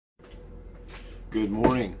Good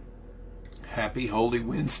morning. Happy Holy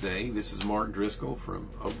Wednesday. This is Mark Driscoll from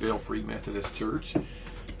Oakdale Free Methodist Church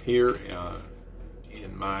here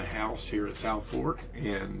in my house here at South Fork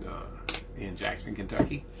and in Jackson,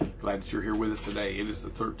 Kentucky. Glad that you're here with us today. It is the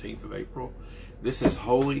 13th of April. This is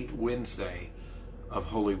Holy Wednesday of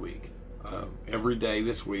Holy Week. Every day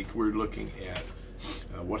this week we're looking at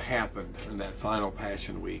what happened in that final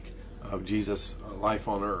Passion Week of Jesus' life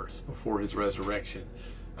on earth before his resurrection.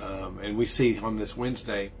 And we see on this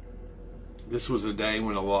Wednesday, this was a day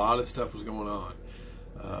when a lot of stuff was going on.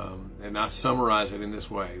 And I summarize it in this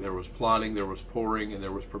way. There was plotting, there was pouring, and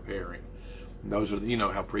there was preparing. And those are, you know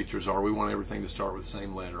how preachers are. We want everything to start with the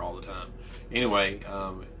same letter all the time. Anyway,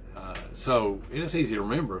 so it is easy to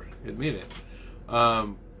remember, admit it.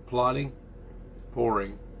 Plotting,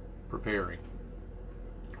 pouring, preparing.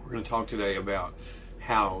 We're going to talk today about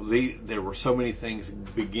how there were so many things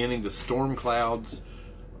beginning. The storm clouds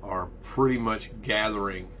are pretty much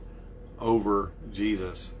gathering over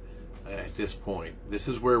Jesus at this point. This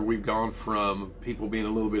is where we've gone from people being a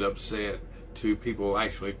little bit upset to people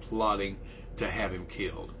actually plotting to have him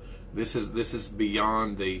killed. This is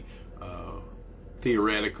beyond the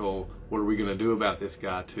theoretical, what are we going to do about this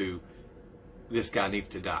guy, to this guy needs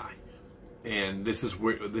to die. And this is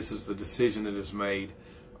the decision that is made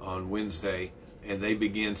on Wednesday, and they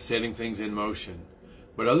begin setting things in motion.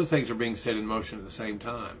 But other things are being set in motion at the same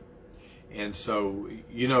time. And so,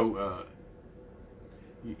 you know,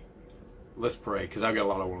 let's pray, because I've got a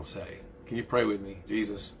lot I want to say. Can you pray with me?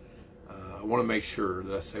 Jesus, I want to make sure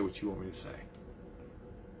that I say what you want me to say.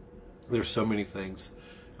 There's so many things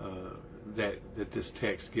that this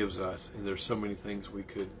text gives us, and there's so many things we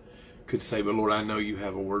could say. But Lord, I know you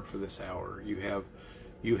have a word for this hour.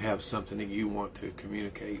 You have something that you want to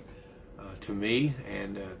communicate to me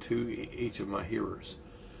and to each of my hearers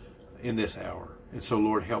in this hour. And so,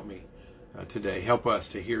 Lord, help me today. Help us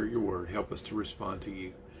to hear your word. Help us to respond to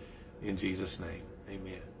you. In Jesus' name,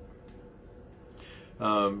 amen.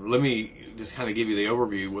 Let me just kind of give you the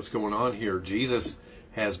overview of what's going on here. Jesus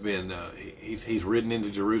has been, he's ridden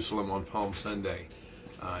into Jerusalem on Palm Sunday.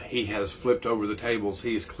 He has flipped over the tables.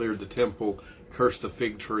 He has cleared the temple, cursed the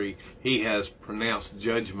fig tree. He has pronounced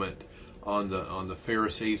judgment on the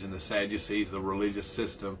Pharisees and the Sadducees, the religious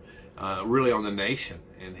system, really on the nation.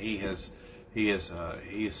 And he has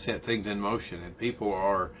set things in motion, and people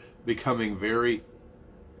are becoming very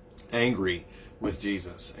angry with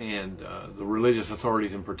Jesus and the religious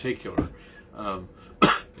authorities in particular.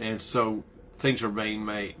 And so things are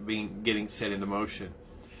getting set into motion,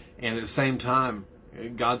 and at the same time,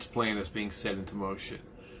 God's plan is being set into motion.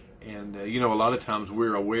 And you know, a lot of times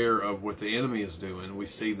we're aware of what the enemy is doing. We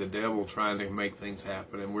see the devil trying to make things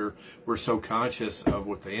happen, and we're so conscious of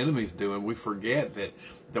what the enemy's doing, we forget that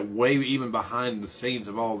the way even behind the scenes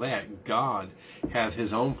of all that, God has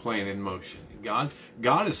his own plan in motion. God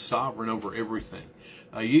is sovereign over everything.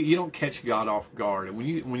 You don't catch God off guard. And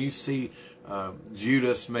when you see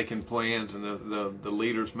Judas making plans, and the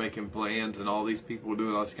leaders making plans, and all these people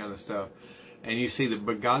doing all this kind of stuff, and you see that,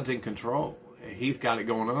 but God's in control. He's got it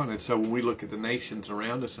going on. And so when we look at the nations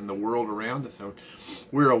around us and the world around us,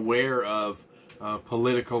 we're aware of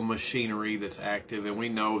political machinery that's active, and we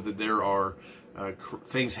know that there are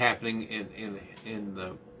things happening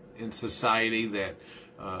in society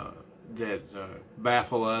that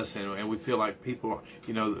baffle us, and we feel like people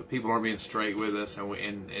aren't being straight with us,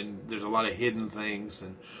 and there's a lot of hidden things,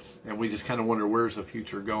 and we just kind of wonder, where's the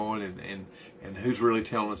future going, and who's really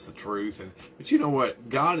telling us the truth. But you know what?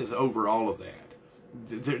 God is over all of that.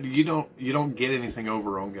 You don't get anything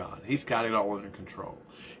over on God. He's got it all under control.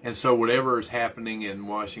 And so whatever is happening in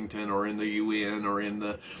Washington or in the UN or in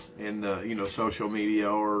the social media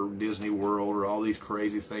or Disney World or all these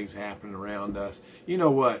crazy things happening around us, you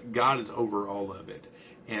know what? God is over all of it.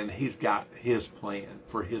 And he's got his plan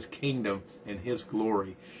for his kingdom and his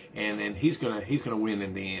glory, and he's gonna win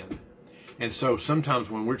in the end. And so sometimes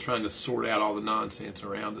when we're trying to sort out all the nonsense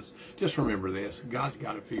around us, just remember this: God's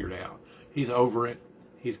got it figured out. He's over it.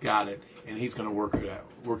 He's got it, and he's going to work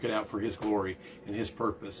it out for his glory and his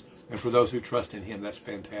purpose. And for those who trust in him, that's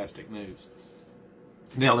fantastic news.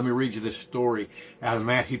 Now let me read you this story out of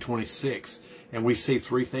Matthew 26, and we see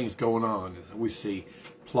three things going on. We see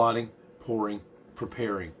plotting, pouring,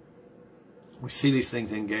 preparing. We see these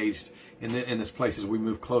things engaged in this place as we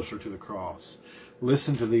move closer to the cross.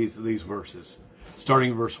 Listen to these verses.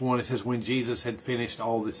 Starting in verse 1, it says, "When Jesus had finished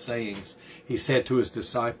all the sayings, he said to his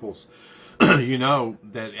disciples, you know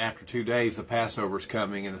that after 2 days the Passover is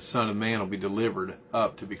coming, and the Son of Man will be delivered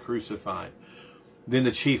up to be crucified. Then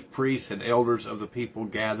the chief priests and elders of the people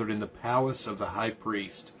gathered in the palace of the high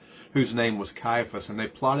priest whose name was Caiaphas, and they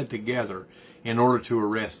plotted together in order to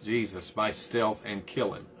arrest Jesus by stealth and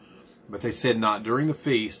kill him. But they said not during the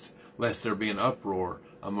feast, lest there be an uproar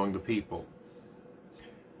among the people.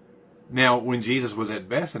 Now, when Jesus was at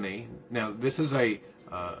Bethany, now this is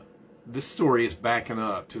this story is backing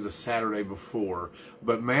up to the Saturday before,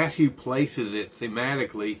 but Matthew places it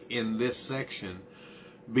thematically in this section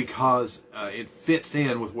because it fits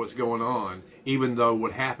in with what's going on, even though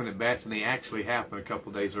what happened at Bethany actually happened a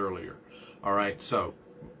couple days earlier. All right, so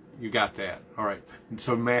you got that. All right, and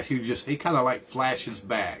so Matthew he kind of like flashes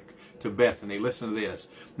back to Bethany. Listen to this.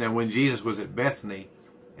 Now, when Jesus was at Bethany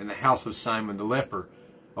in the house of Simon the leper,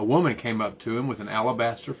 a woman came up to him with an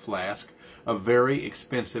alabaster flask of very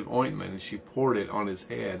expensive ointment, and she poured it on his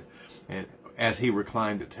head and as he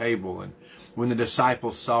reclined at table. And when the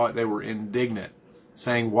disciples saw it, they were indignant,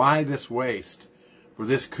 saying, "Why this waste? For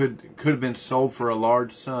this could have been sold for a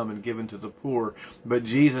large sum and given to the poor." But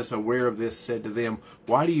Jesus, aware of this, said to them,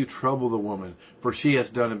 "Why do you trouble the woman? For she has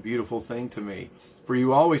done a beautiful thing to me. For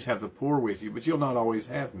you always have the poor with you, but you'll not always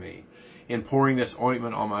have me. In pouring this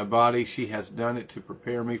ointment on my body, she has done it to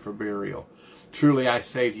prepare me for burial. Truly I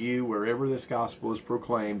say to you, wherever this gospel is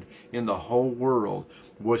proclaimed in the whole world,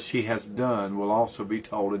 what she has done will also be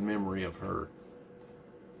told in memory of her."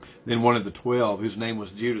 Then one of the 12, whose name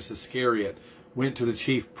was Judas Iscariot, went to the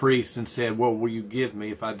chief priests and said, "What will you give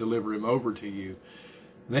me if I deliver him over to you?"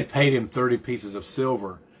 And they paid him 30 pieces of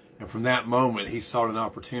silver, and from that moment he sought an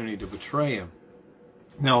opportunity to betray him.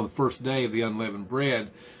 Now on the first day of the unleavened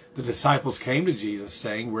bread, the disciples came to Jesus,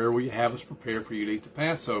 saying, "Where will you have us prepare for you to eat the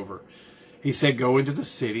Passover?" He said, "Go into the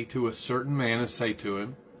city to a certain man and say to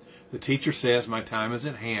him, 'The teacher says, my time is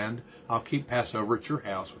at hand. I'll keep Passover at your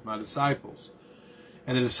house with my disciples.'"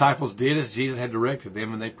 And the disciples did as Jesus had directed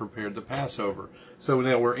them, and they prepared the Passover. So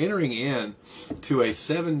now we're entering in to a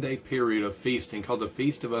 7-day period of feasting called the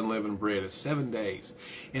Feast of Unleavened Bread. It's 7 days.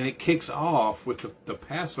 And it kicks off with the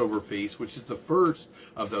Passover feast, which is the first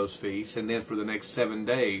of those feasts. And then for the next 7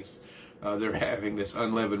 days, they're having this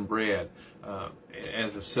unleavened bread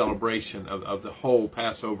as a celebration of the whole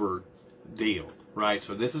Passover deal, right?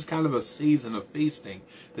 So this is kind of a season of feasting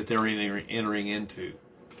that they're entering into.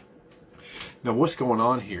 Now, what's going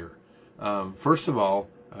on here? First of all,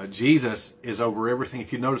 Jesus is over everything.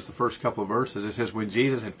 If you notice the first couple of verses, it says, when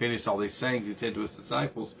Jesus had finished all these sayings, he said to his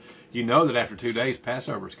disciples, "You know that after 2 days,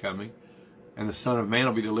 Passover is coming, and the Son of Man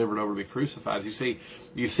will be delivered over to be crucified."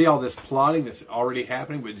 You see all this plotting that's already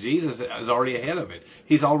happening, but Jesus is already ahead of it.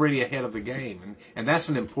 He's already ahead of the game, and that's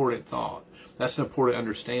an important thought. That's an important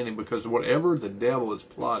understanding, because whatever the devil is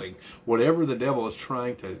plotting, whatever the devil is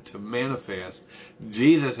trying to manifest,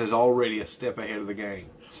 Jesus is already a step ahead of the game.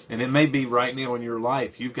 And it may be right now in your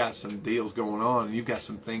life, you've got some deals going on, and you've got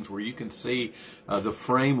some things where you can see the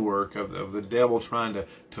framework of the devil trying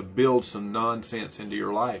to build some nonsense into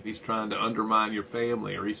your life. He's trying to undermine your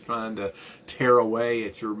family, or he's trying to tear away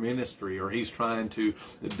at your ministry, or he's trying to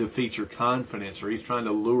defeat your confidence, or he's trying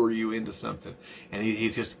to lure you into something. And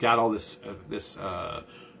he's just got all this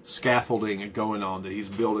scaffolding going on that he's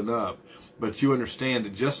building up. But you understand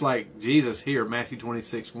that just like Jesus here, Matthew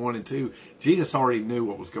 26:1-2, Jesus already knew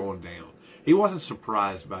what was going down. He wasn't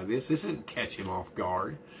surprised by this. This didn't catch him off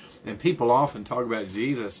guard. And people often talk about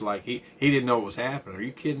Jesus like he didn't know what was happening. Are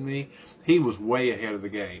you kidding me? He was way ahead of the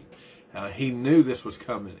game. He knew this was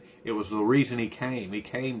coming. It was the reason he came. He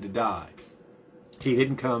came to die. He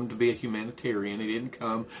didn't come to be a humanitarian. He didn't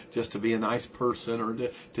come just to be a nice person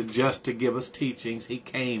or to just to give us teachings. He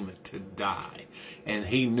came to die, and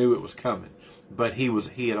he knew it was coming. But he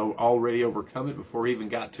had already overcome it before he even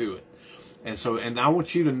got to it. And I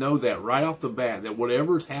want you to know that right off the bat, that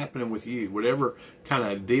whatever's happening with you, whatever kind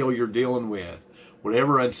of deal you're dealing with,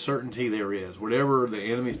 whatever uncertainty there is, whatever the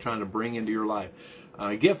enemy's trying to bring into your life,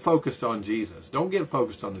 get focused on Jesus. Don't get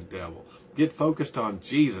focused on the devil. Get focused on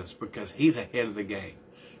Jesus, because he's ahead of the game.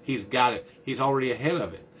 He's got it. He's already ahead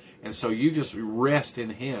of it. And so you just rest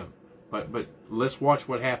in him. But let's watch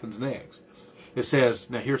what happens next. It says,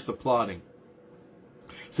 now here's the plotting.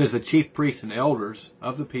 It says, the chief priests and elders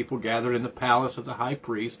of the people gathered in the palace of the high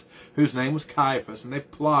priest, whose name was Caiaphas, and they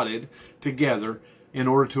plotted together in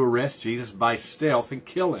order to arrest Jesus by stealth and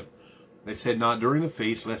kill him. They said, not during the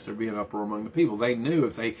feast, lest there be an uproar among the people. They knew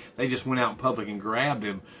if they just went out in public and grabbed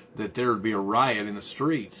him, that there would be a riot in the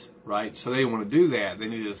streets, right? So they didn't want to do that. They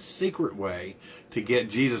needed a secret way to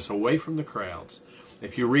get Jesus away from the crowds.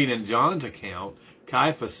 If you read in John's account,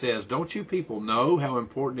 Caiaphas says, don't you people know how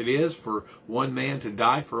important it is for one man to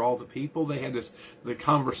die for all the people? They had the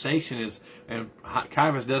conversation is, and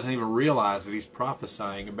Caiaphas doesn't even realize that he's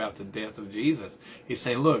prophesying about the death of Jesus. He's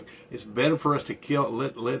saying, look, it's better for us to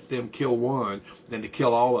let them kill one than to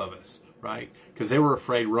kill all of us, right? Because they were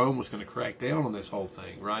afraid Rome was going to crack down on this whole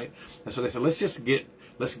thing, right? And so they said, let's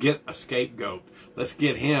get a scapegoat. Let's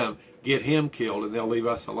get him killed, and they'll leave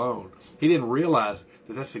us alone. He didn't realize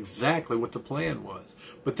that that's exactly what the plan was.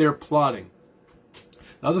 But they're plotting.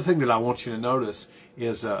 The other thing that I want you to notice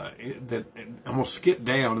is that I'm going to skip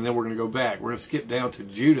down, and then we're going to go back. We're going to skip down to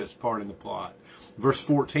Judas' part in the plot. Verse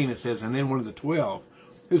 14, it says, and then one of the 12,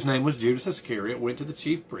 whose name was Judas Iscariot, went to the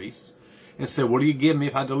chief priests and said, what do you give me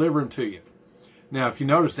if I deliver him to you? Now, if you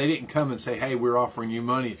notice, they didn't come and say, hey, we're offering you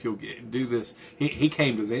money if you'll do this. He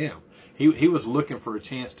came to them. He was looking for a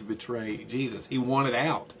chance to betray Jesus. He wanted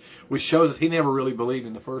out, which shows us he never really believed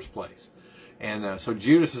in the first place. And so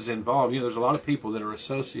Judas is involved. You know, there's a lot of people that are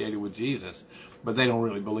associated with Jesus, but they don't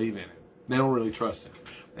really believe in him. They don't really trust him.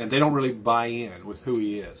 And they don't really buy in with who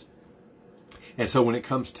he is. And so when it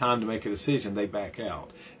comes time to make a decision, they back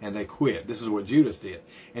out and they quit. This is what Judas did.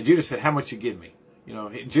 And Judas said, how much you give me? You know,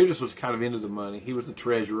 Judas was kind of into the money. He was the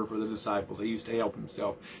treasurer for the disciples. He used to help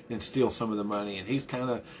himself and steal some of the money, and he's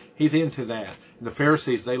into that. And the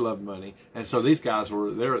Pharisees, they love money, and so these guys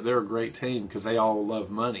they're a great team because they all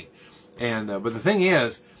love money. And but the thing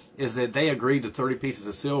is that they agreed to 30 pieces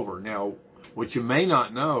of silver. Now, what you may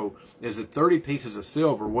not know is that 30 pieces of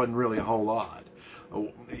silver wasn't really a whole lot.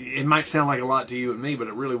 It might sound like a lot to you and me, but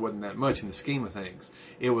it really wasn't that much in the scheme of things.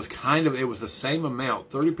 It was the same amount.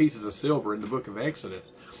 30 pieces of silver in the book of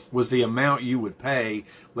Exodus was the amount you would pay.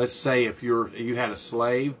 Let's say if you had a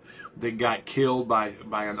slave that got killed by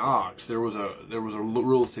an ox, there was a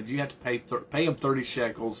rule that said you had to pay him 30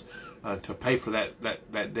 shekels to pay for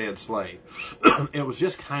that dead slave. It was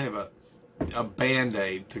just kind of a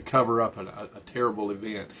Band-Aid to cover up a terrible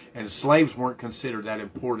event. And slaves weren't considered that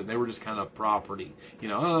important. They were just kind of property. You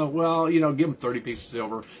know, give them 30 pieces of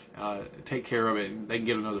silver, take care of it, and they can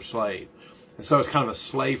get another slave. And so it's kind of a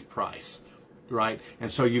slave price, right?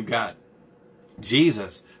 And so you've got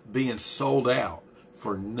Jesus being sold out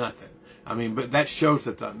for nothing. I mean, but that shows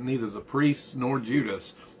that neither the priests nor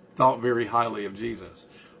Judas thought very highly of Jesus.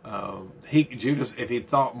 Judas, if he'd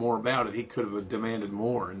thought more about it, he could have demanded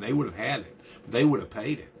more, and they would have had it. They would have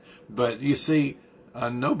paid it. But you see,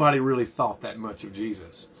 nobody really thought that much of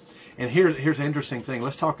Jesus. And here's an interesting thing.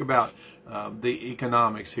 Let's talk about the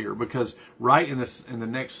economics here, because right in the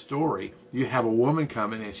next story, you have a woman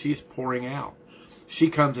coming and she's pouring out. She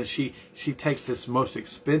comes and she takes this most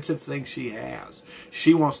expensive thing she has.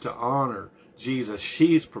 She wants to honor Jesus.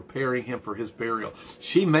 She's preparing him for his burial.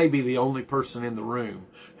 She may be the only person in the room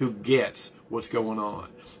who gets what's going on.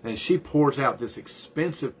 And she pours out this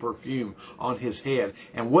expensive perfume on his head.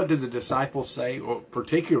 And what did the disciples say? Well,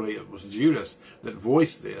 particularly it was Judas that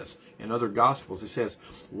voiced this in other Gospels. It says,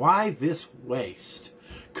 why this waste?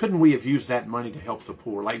 Couldn't we have used that money to help the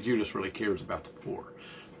poor? Like Judas really cares about the poor.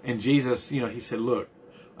 And Jesus, he said, look,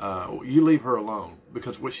 you leave her alone,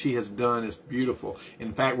 because what she has done is beautiful.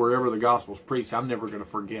 In fact, wherever the gospel's preached, I'm never going to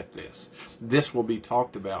forget this. This will be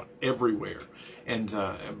talked about everywhere, and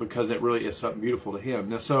because it really is something beautiful to him.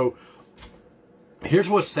 Now, so here's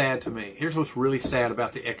what's sad to me. Here's what's really sad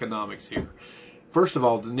about the economics here. First of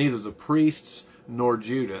all, neither the priests nor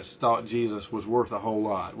Judas thought Jesus was worth a whole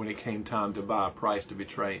lot when it came time to buy a price to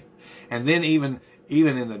betray him. And then even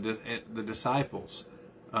in the disciples,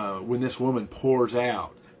 when this woman pours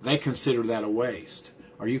out, they consider that a waste.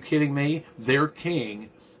 Are you kidding me? Their king,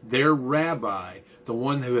 their rabbi, the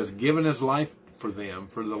one who has given his life for them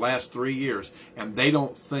for the last 3 years, and they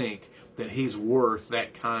don't think that he's worth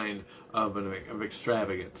that kind of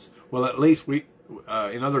extravagance. Well, at least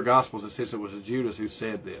in other Gospels it says it was Judas who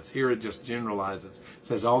said this. Here it just generalizes. It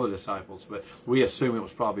says all the disciples, but we assume it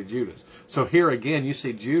was probably Judas. So here again you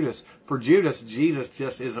see Judas. For Judas, Jesus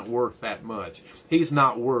just isn't worth that much. He's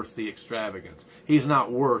not worth the extravagance. He's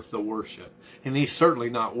not worth the worship. And he's certainly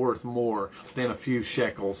not worth more than a few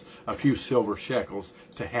shekels, a few silver shekels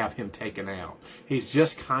to have him taken out. He's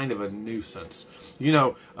just kind of a nuisance.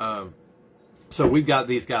 So we've got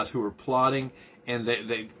these guys who are plotting, and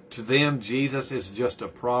to them, Jesus is just a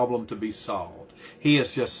problem to be solved. He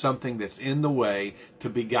is just something that's in the way to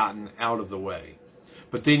be gotten out of the way.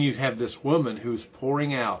 But then you have this woman who's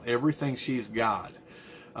pouring out everything she's got.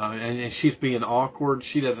 And she's being awkward.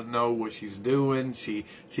 She doesn't know what she's doing. She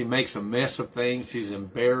makes a mess of things. She's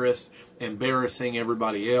embarrassing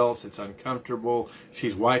everybody else. It's uncomfortable.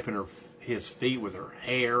 She's wiping his feet with her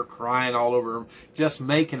hair, crying all over him, just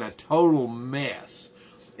making a total mess.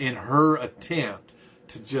 in her attempt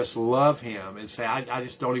to just love him and say, I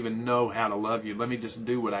just don't even know how to love you. Let me just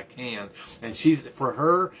do what I can. And for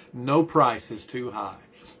her, no price is too high.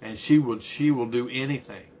 And she will do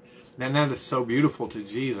anything. And that is so beautiful to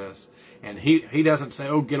Jesus. And he doesn't say,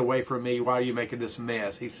 oh, get away from me. Why are you making this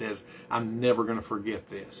mess? He says, I'm never going to forget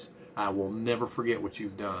this. I will never forget what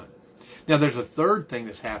you've done. Now, there's a third thing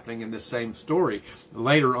that's happening in this same story.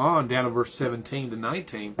 Later on, down in verse 17 to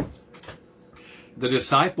 19, the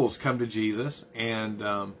disciples come to Jesus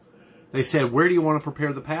and they said, where do you want to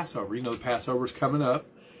prepare the Passover? You know, the Passover's coming up.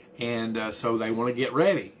 And so they want to get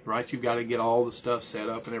ready, right? You've got to get all the stuff set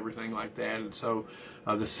up and everything like that. And so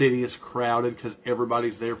the city is crowded because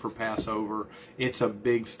everybody's there for Passover. It's a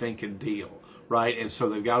big stinking deal, right? And so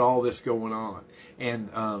they've got all this going on.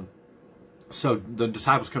 And so the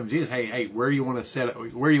disciples come to Jesus, hey, where do you want to set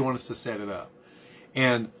it? Where do you want us to set it up?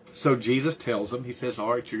 And so Jesus tells them, he says,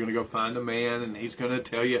 all right, you're going to go find a man, and he's going to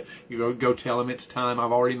tell you, go tell him it's time.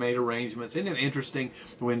 I've already made arrangements. Isn't it interesting,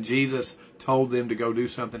 when Jesus told them to go do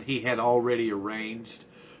something, he had already arranged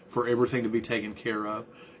for everything to be taken care of?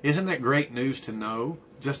 Isn't that great news to know,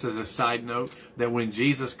 just as a side note, that when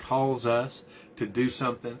Jesus calls us to do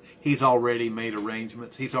something, he's already made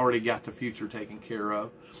arrangements. He's already got the future taken care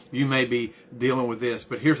of. You may be dealing with this,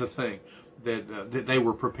 but here's the thing, that they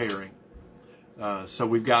were preparing. So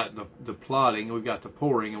we've got the plotting, and we've got the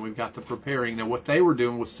pouring, and we've got the preparing. Now, what they were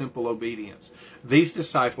doing was simple obedience. These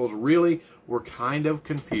disciples really were kind of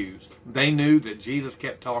confused. They knew that Jesus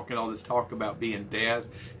kept talking all this talk about being dead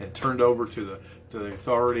and turned over to the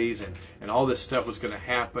authorities, and all this stuff was going to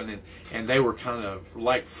happen, and they were kind of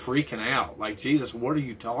like freaking out, like, Jesus, what are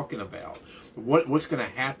you talking about? What's going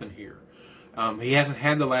to happen here? He hasn't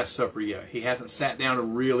had the Last Supper yet. He hasn't sat down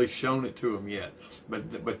and really shown it to them yet.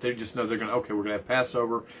 But they just know they're going to, okay, we're going to have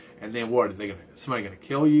Passover, and then what? Somebody going to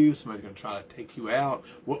kill you? Somebody's going to try to take you out?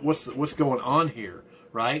 What's going on here,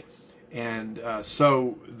 right? And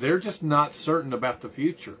so they're just not certain about the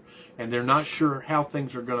future, and they're not sure how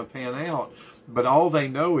things are going to pan out. But all they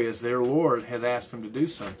know is their Lord has asked them to do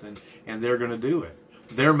something, and they're going to do it.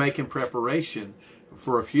 They're making preparation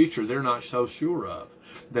for a future they're not so sure of,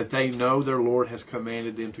 that they know their Lord has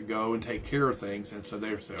commanded them to go and take care of things. And so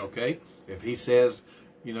they say, okay, if he says,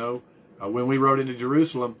 when we rode into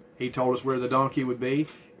Jerusalem, he told us where the donkey would be.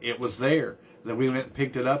 It was there. Then we went and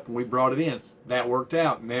picked it up and we brought it in. That worked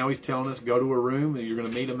out. Now he's telling us, go to a room and you're going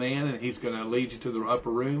to meet a man and he's going to lead you to the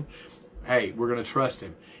upper room. Hey, we're going to trust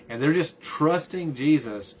him. And they're just trusting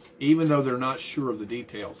Jesus, even though they're not sure of the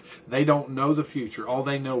details. They don't know the future. All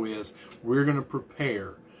they know is we're going to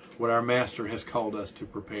prepare what our Master has called us to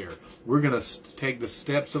prepare. We're going to take the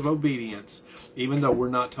steps of obedience, even though we're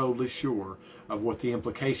not totally sure of what the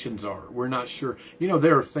implications are. We're not sure.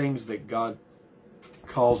 There are things that God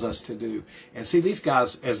calls us to do. And see, these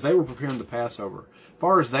guys, as they were preparing the Passover, as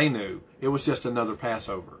far as they knew, it was just another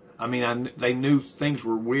Passover. I mean, they knew things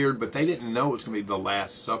were weird, but they didn't know it was going to be the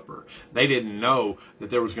Last Supper. They didn't know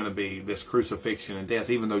that there was going to be this crucifixion and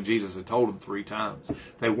death, even though Jesus had told them 3 times.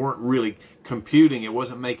 They weren't really computing. It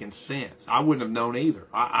wasn't making sense. I wouldn't have known either.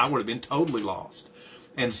 I would have been totally lost.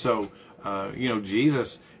 And so,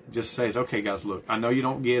 Jesus just says, okay, guys, look, I know you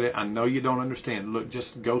don't get it. I know you don't understand. Look,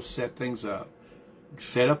 just go set things up.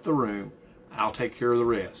 Set up the room. I'll take care of the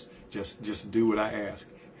rest. Just do what I ask.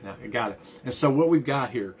 I got it. And so what we've got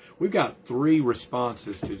here, we've got 3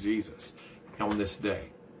 responses to Jesus on this day.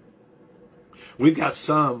 We've got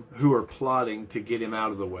some who are plotting to get him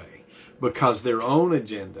out of the way because their own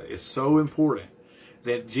agenda is so important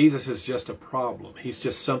that Jesus is just a problem. He's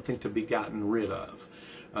just something to be gotten rid of.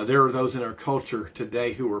 There are those in our culture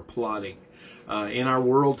today who are plotting. In our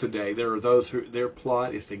world today, there are those who their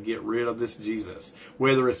plot is to get rid of this Jesus.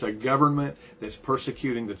 Whether it's a government that's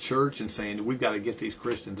persecuting the church and saying we've got to get these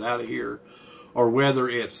Christians out of here, or whether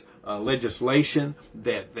it's legislation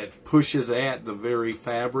that pushes at the very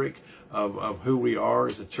fabric of who we are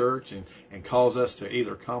as a church and calls us to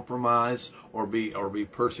either compromise or be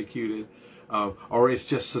persecuted. Or it's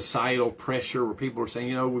just societal pressure where people are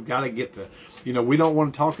saying, we've got to get we don't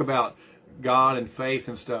want to talk about God and faith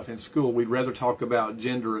and stuff in school. We'd rather talk about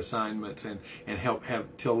gender assignments and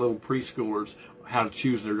tell little preschoolers how to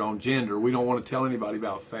choose their own gender. We don't want to tell anybody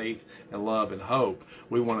about faith and love and hope.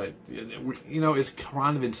 We want to, it's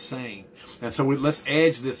kind of insane. And so let's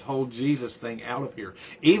edge this whole Jesus thing out of here.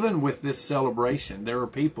 Even with this celebration, there are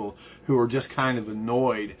people who are just kind of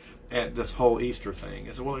annoyed at this whole Easter thing.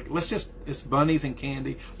 It's, well, it's bunnies and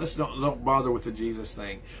candy. Let's don't bother with the Jesus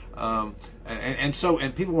thing.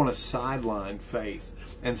 And people want to sideline faith.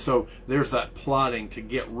 And so there's that plotting to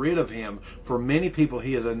get rid of him. For many people,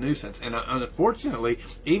 he is a nuisance. And unfortunately,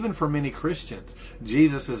 even for many Christians,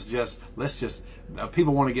 Jesus is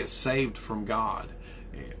people want to get saved from God.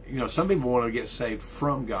 You know, some people want to get saved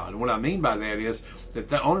from God. And what I mean by that is that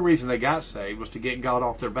the only reason they got saved was to get God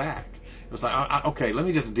off their back. It was like, okay, let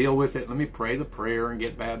me just deal with it. Let me pray the prayer and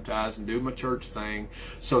get baptized and do my church thing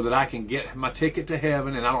so that I can get my ticket to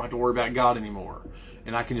heaven and I don't have to worry about God anymore.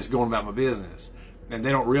 And I can just go on about my business. And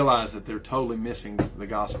they don't realize that they're totally missing the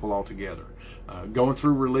gospel altogether. Going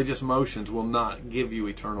through religious motions will not give you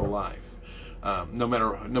eternal life. No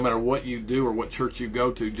matter what you do or what church you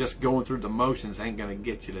go to, just going through the motions ain't going to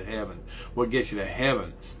get you to heaven. What gets you to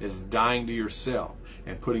heaven is dying to yourself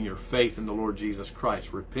and putting your faith in the Lord Jesus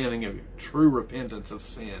Christ, repenting of your true repentance of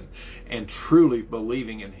sin, and truly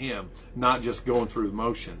believing in Him, not just going through the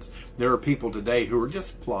motions. There are people today who are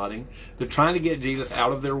just plotting. They're trying to get Jesus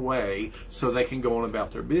out of their way so they can go on about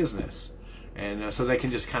their business. And so they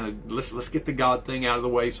can just kind of, let's get the God thing out of the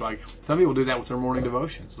way. So some people do that with their morning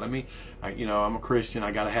devotions. I'm a Christian,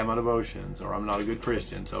 I got to have my devotions, or I'm not a good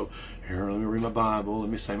Christian. So here, let me read my Bible, let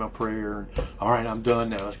me say my prayer. All right, I'm done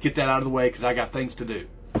now. Let's get that out of the way because I got things to do.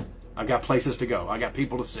 I've got places to go. I got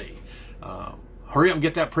people to see. Hurry up and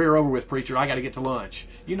get that prayer over with, preacher. I got to get to lunch.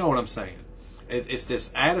 You know what I'm saying. It's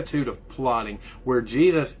this attitude of plotting where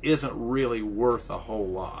Jesus isn't really worth a whole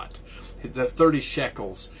lot. The 30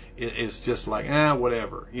 shekels is just like,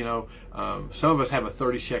 whatever. You know, some of us have a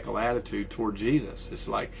 30 shekel attitude toward Jesus. It's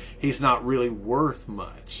like He's not really worth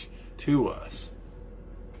much to us.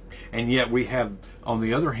 And yet we have, on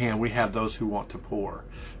the other hand, we have those who want to pour.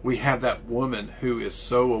 We have that woman who is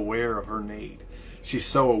so aware of her need. She's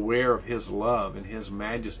so aware of His love and His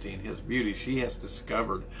majesty and His beauty. She has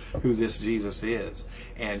discovered who this Jesus is.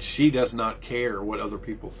 And she does not care what other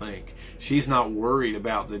people think. She's not worried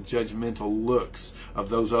about the judgmental looks of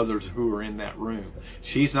those others who are in that room.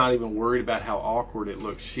 She's not even worried about how awkward it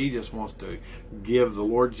looks. She just wants to give the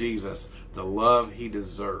Lord Jesus the love He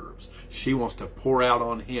deserves. She wants to pour out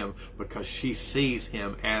on Him because she sees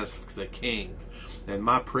Him as the King. And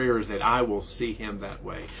my prayer is that I will see Him that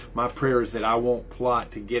way. My prayer is that I won't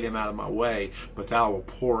plot to get Him out of my way, but that I will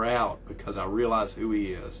pour out because I realize who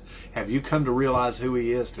He is. Have you come to realize who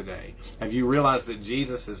He is today? Have you realized that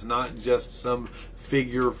Jesus is not just some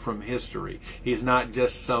figure from history? He's not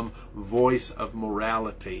just some voice of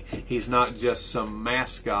morality. He's not just some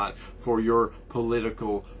mascot for your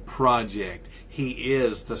political project. He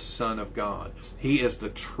is the Son of God. He is the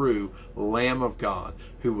true Lamb of God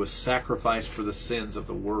who was sacrificed for the sins of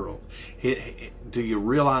the world. Do you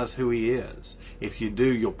realize who He is? If you do,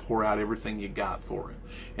 you'll pour out everything you got for Him.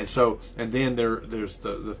 And then there's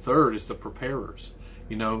the third is the preparers.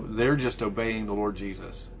 You know, they're just obeying the Lord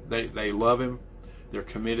Jesus. They love Him. They're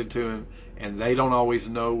committed to Him, and they don't always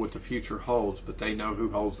know what the future holds, but they know who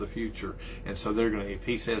holds the future. And so they're going to, if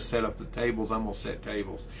He says set up the tables, I'm going to set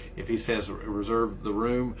tables. If He says reserve the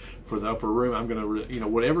room for the upper room, I'm going to,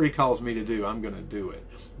 whatever He calls me to do, I'm going to do it.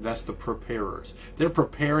 That's the preparers. They're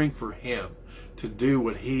preparing for Him to do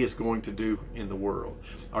what He is going to do in the world.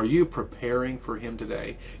 Are you preparing for Him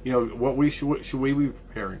today? You know, what should we be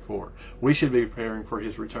preparing for? We should be preparing for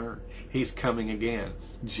His return. He's coming again.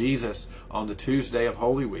 Jesus, on the Tuesday of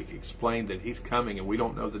Holy Week, explained that He's coming, and we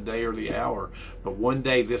don't know the day or the hour, but one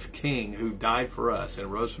day this King who died for us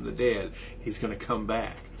and rose from the dead, He's going to come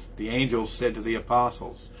back. The angels said to the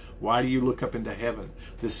apostles, why do you look up into heaven?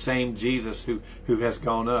 This same Jesus who has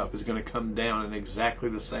gone up is going to come down in exactly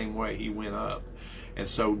the same way He went up. And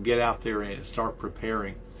so get out there and start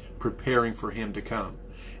preparing for Him to come.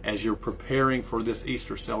 As you're preparing for this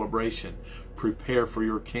Easter celebration, prepare for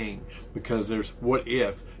your King, because what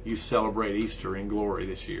if you celebrate Easter in glory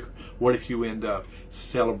this year? What if you end up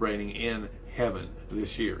celebrating in heaven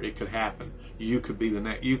this year? It could happen. You could be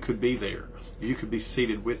you could be there. You could be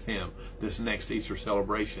seated with Him this next Easter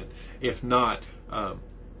celebration. If not,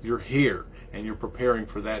 you're here and you're preparing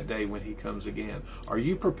for that day when He comes again. Are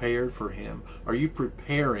you prepared for Him? Are you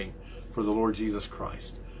preparing for the Lord Jesus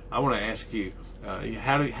Christ? I want to ask you,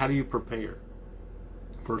 how do you prepare?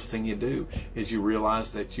 First thing you do is you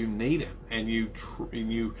realize that you need Him, and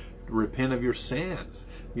you repent of your sins.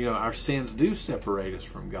 You know, our sins do separate us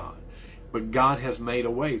from God, but God has made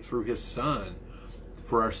a way through His Son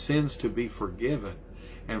for our sins to be forgiven,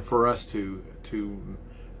 and for us to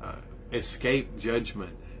escape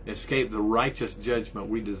judgment, escape the righteous judgment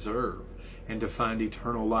we deserve, and to find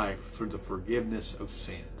eternal life through the forgiveness of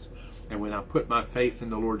sins. And when I put my faith in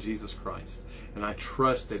the Lord Jesus Christ, and I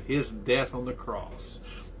trust that His death on the cross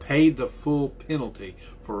paid the full penalty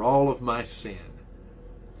for all of my sin,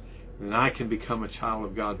 then I can become a child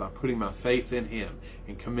of God by putting my faith in Him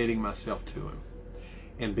and committing myself to Him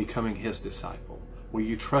and becoming His disciple. Will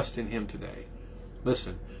you trust in Him today?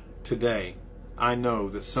 Listen, today I know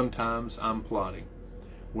that sometimes I'm plotting.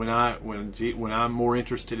 When I'm more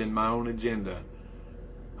interested in my own agenda,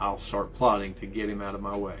 I'll start plotting to get Him out of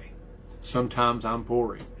my way. Sometimes I'm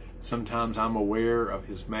pouring. Sometimes I'm aware of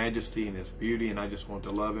His majesty and His beauty, and I just want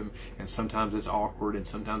to love Him. And sometimes it's awkward, and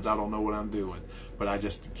sometimes I don't know what I'm doing. But I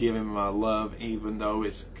just give Him my love, even though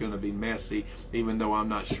it's going to be messy, even though I'm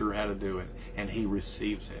not sure how to do it. And He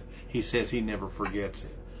receives it. He says He never forgets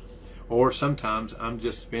it. Or sometimes I'm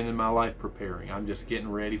just spending my life preparing. I'm just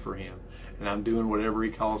getting ready for Him. And I'm doing whatever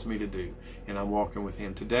He calls me to do. And I'm walking with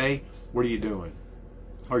Him. Today, what are you doing?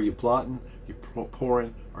 Are you plotting? Are you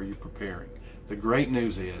pouring? Are you preparing? The great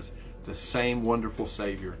news is the same wonderful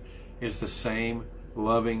Savior is the same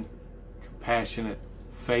loving, compassionate,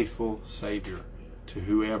 faithful Savior to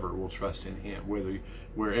whoever will trust in Him.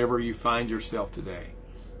 Wherever you find yourself today,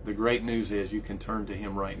 the great news is you can turn to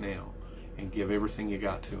Him right now and give everything you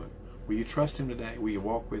got to Him. Will you trust Him today? Will you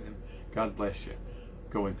walk with Him? God bless you.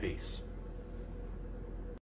 Go in peace.